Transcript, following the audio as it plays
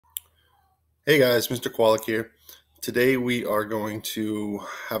Hey guys, Mr. Kwalik here. Today we are going to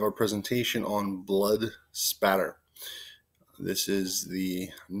have a presentation on blood spatter. This is the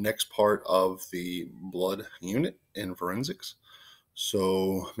next part of the blood unit in forensics.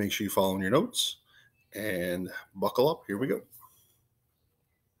 So make sure you follow in your notes and buckle up. Here we go.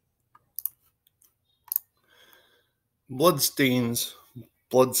 Blood stains,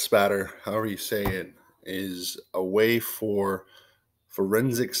 blood spatter, however you say it, is a way for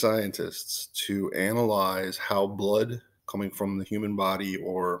forensic scientists to analyze how blood coming from the human body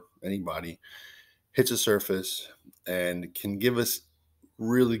or any body hits a surface and can give us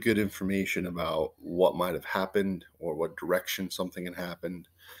really good information about what might have happened or what direction something had happened,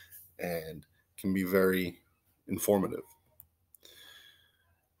 and can be very informative.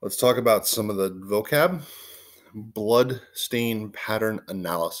 Let's talk about some of the vocab. Blood stain pattern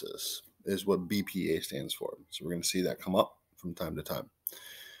analysis is what BPA stands for. So we're going to see that come up from time to time.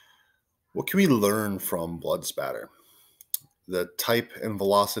 What can we learn from blood spatter? The type and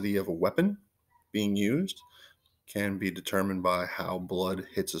velocity of a weapon being used can be determined by how blood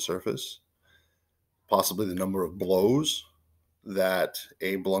hits a surface. Possibly the number of blows that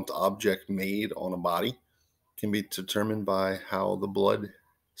a blunt object made on a body can be determined by how the blood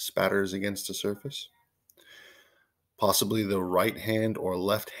spatters against a surface. Possibly the right hand or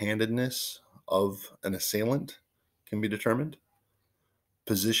left-handedness of an assailant can be determined.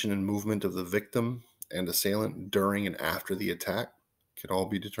 Position and movement of the victim and assailant during and after the attack can all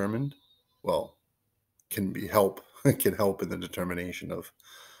be determined. Well, can help in the determination of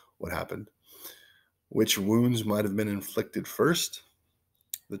what happened. Which wounds might have been inflicted first,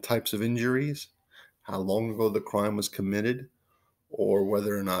 the types of injuries, how long ago the crime was committed, or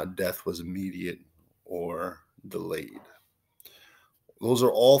whether or not death was immediate or delayed. Those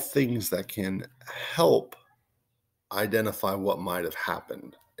are all things that can help identify what might have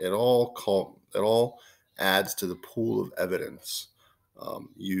happened. It all adds to the pool of evidence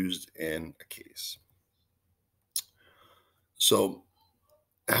used in a case. So,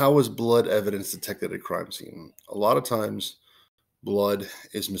 how is blood evidence detected at a crime scene? A lot of times, blood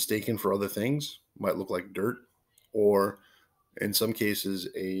is mistaken for other things, might look like dirt, or in some cases,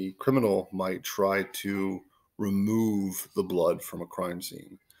 a criminal might try to remove the blood from a crime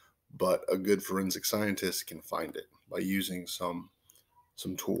scene, but a good forensic scientist can find it by using some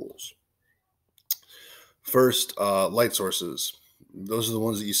tools. First, light sources. Those are the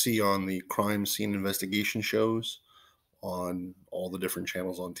ones that you see on the crime scene investigation shows on all the different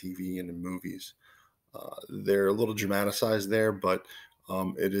channels on TV and in movies. They're a little dramatized there, but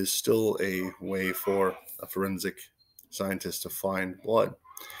it is still a way for a forensic scientist to find blood.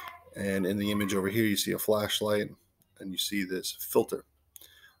 And in the image over here, you see a flashlight and you see this filter.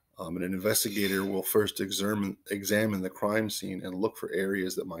 And an investigator will first examine the crime scene and look for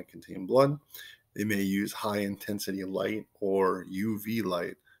areas that might contain blood. They may use high intensity light or UV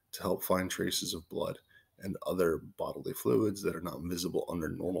light to help find traces of blood and other bodily fluids that are not visible under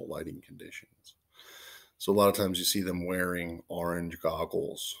normal lighting conditions. So a lot of times you see them wearing orange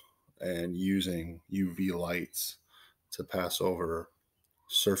goggles and using UV lights to pass over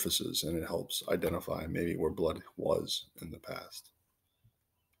surfaces, and it helps identify maybe where blood was in the past.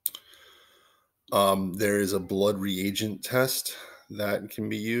 There is a blood reagent test that can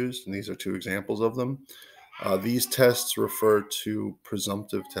be used, and these are two examples of them. These tests, referred to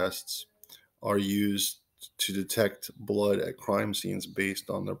presumptive tests, are used to detect blood at crime scenes based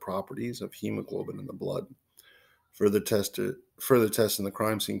on the properties of hemoglobin in the blood. Further tests in the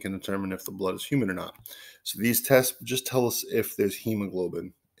crime scene can determine if the blood is human or not. So these tests just tell us if there's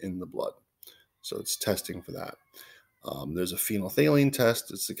hemoglobin in the blood. So it's testing for that. There's a phenolphthalein test.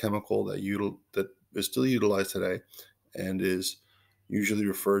 It's a chemical that is still utilized today and is usually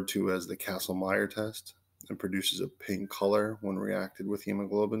referred to as the Kastle-Meyer test, and produces a pink color when reacted with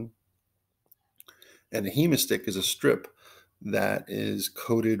hemoglobin. And a hemostick is a strip that is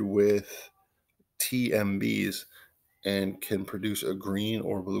coated with TMBs and can produce a green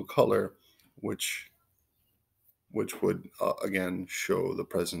or blue color, which would again show the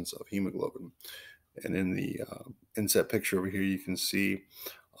presence of hemoglobin. And in the inset picture over here, you can see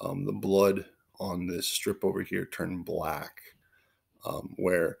the blood on this strip over here turn black,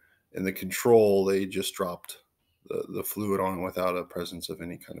 where in the control they just dropped the fluid on without a presence of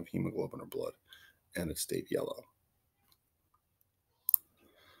any kind of hemoglobin or blood, and it stayed yellow.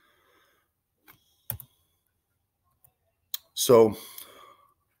 So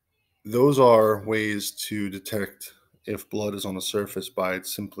those are ways to detect if blood is on the surface by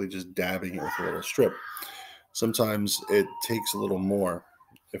simply just dabbing it with a little strip. Sometimes it takes a little more.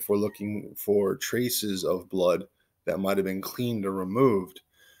 If we're looking for traces of blood that might have been cleaned or removed,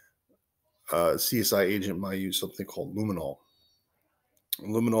 CSI agent might use something called luminol.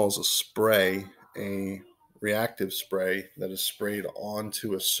 Luminol is a spray, a reactive spray that is sprayed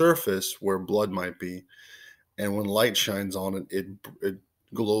onto a surface where blood might be, and when light shines on it, it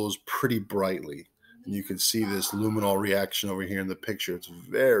glows pretty brightly. And you can see this luminol reaction over here in the picture. It's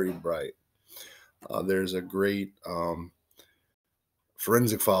very bright. There's a great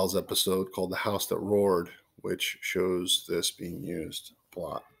Forensic Files episode called The House That Roared, which shows this being used a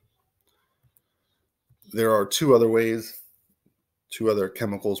lot. There are two other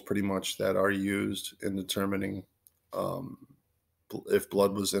chemicals pretty much that are used in determining if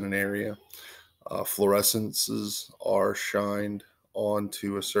blood was in an area. Fluorescences are shined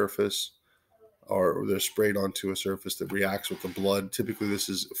onto a surface, or they're sprayed onto a surface that reacts with the blood. Typically, this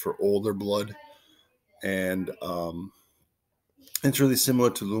is for older blood, and it's really similar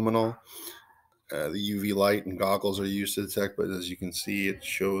to luminol. The UV light and goggles are used to detect, but as you can see, it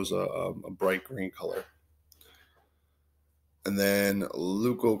shows a bright green color. And then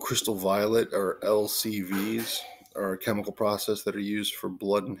leucocrystal violet, or LCVs, are a chemical process that are used for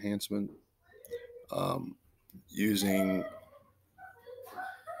blood enhancement. Using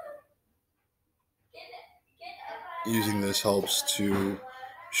this helps to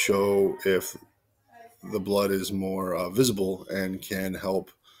show if the blood is more visible and can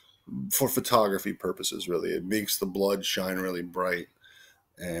help for photography purposes. Really, it makes the blood shine really bright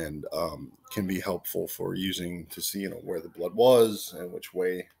and can be helpful for using to see where the blood was and which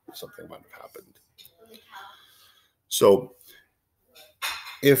way something might have happened. So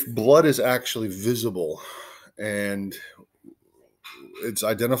if blood is actually visible and it's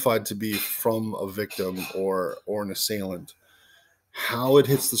identified to be from a victim or an assailant, how it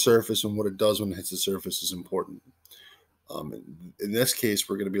hits the surface and what it does when it hits the surface is important. In this case,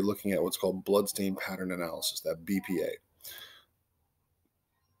 we're going to be looking at what's called bloodstain pattern analysis, that BPA.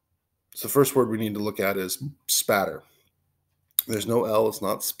 So the first word we need to look at is spatter. There's no L, it's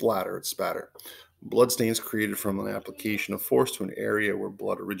not splatter, it's spatter. Bloodstains created from an application of force to an area where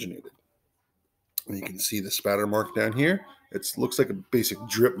blood originated. And you can see the spatter mark down here. It looks like a basic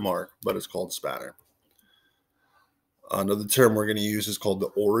drip mark, but it's called spatter. Another term we're going to use is called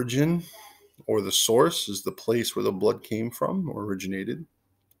the origin, or the source is the place where the blood came from or originated.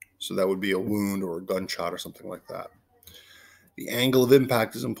 So that would be a wound or a gunshot or something like that. The angle of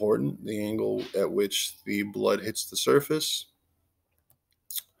impact is important, the angle at which the blood hits the surface.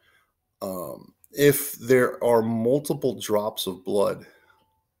 If there are multiple drops of blood,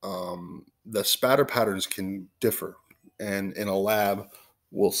 the spatter patterns can differ. And in a lab,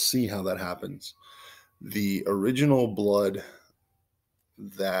 we'll see how that happens. The original blood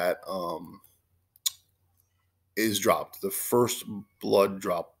that is dropped, the first blood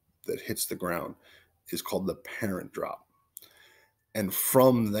drop that hits the ground, is called the parent drop. And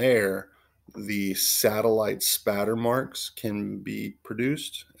from there, the satellite spatter marks can be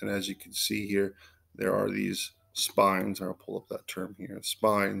produced. And as you can see here, there are these spines, I'll pull up that term here,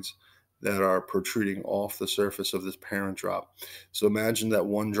 spines that are protruding off the surface of this parent drop. So imagine that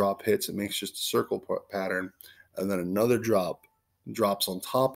one drop hits, it makes just a circle pattern, and then another drop drops on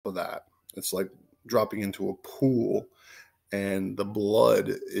top of that. It's like dropping into a pool, and the blood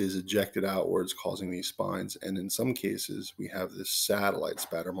is ejected outwards, causing these spines. And in some cases, we have this satellite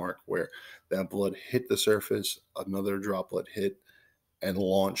spatter mark where that blood hit the surface, another droplet hit, and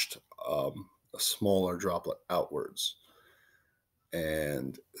launched a smaller droplet outwards.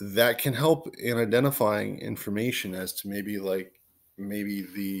 And that can help in identifying information as to maybe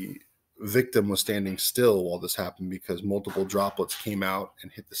the victim was standing still while this happened because multiple droplets came out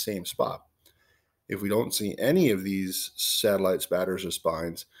and hit the same spot. If we don't see any of these satellite spatters or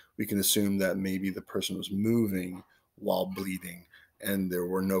spines, we can assume that maybe the person was moving while bleeding and there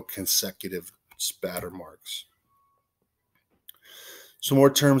were no consecutive spatter marks. Some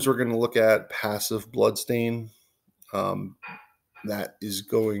more terms we're going to look at: passive bloodstain. That is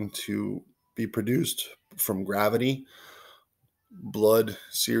going to be produced from gravity. Blood,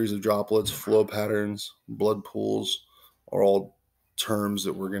 series of droplets, flow patterns, blood pools are all terms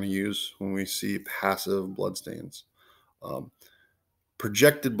that we're going to use when we see passive bloodstains.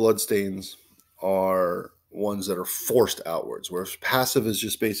 Projected bloodstains are ones that are forced outwards, whereas passive is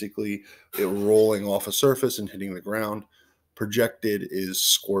just basically it rolling off a surface and hitting the ground. Projected is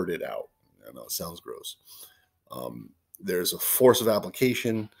squirted out. I know it sounds gross. There's a force of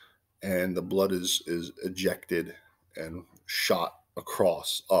application, and the blood is ejected and shot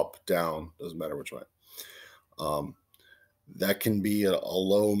across, up, down, doesn't matter which way. That can be a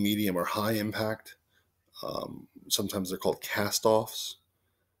low, medium, or high impact. Sometimes they're called cast-offs.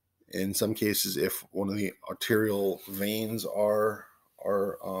 In some cases, if one of the arterial veins are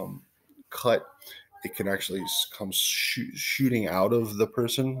cut, it can actually come shooting out of the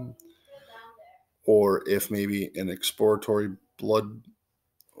person, or if maybe an exploratory blood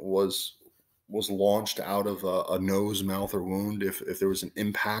was launched out of a nose, mouth, or wound, if there was an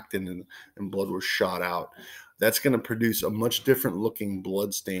impact and blood was shot out, that's going to produce a much different looking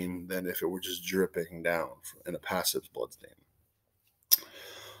blood stain than if it were just dripping down in a passive blood stain.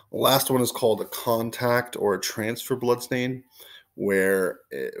 The last one is called a contact or a transfer blood stain, where,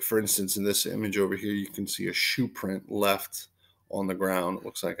 for instance, in this image over here, you can see a shoe print left on the ground. It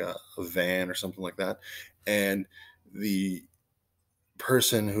looks like a van or something like that. And the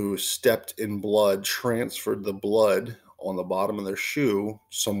person who stepped in blood transferred the blood on the bottom of their shoe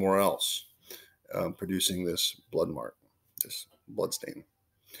somewhere else, producing this blood mark, this blood stain.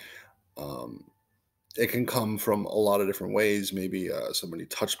 Um, it can come from a lot of different ways. Maybe somebody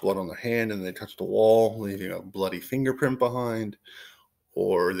touched blood on their hand and they touched the wall, leaving a bloody fingerprint behind,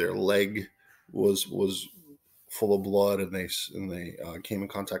 or their leg was full of blood and they came in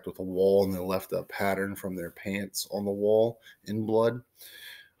contact with a wall and they left a pattern from their pants on the wall in blood.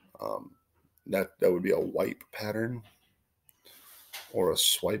 Um, that would be a wipe pattern or a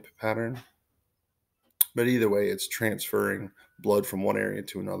swipe pattern. But either way, it's transferring blood from one area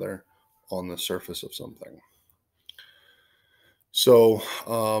to another on the surface of something. So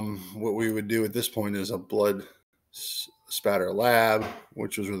what we would do at this point is a blood spatter lab,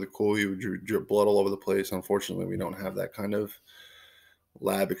 which was really cool. You would drip blood all over the place. Unfortunately, we don't have that kind of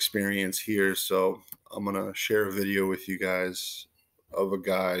lab experience here. So I'm going to share a video with you guys of a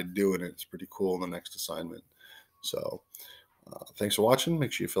guy doing it. It's pretty cool in the next assignment. So thanks for watching.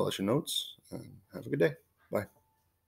 Make sure you fill out your notes and have a good day. Bye.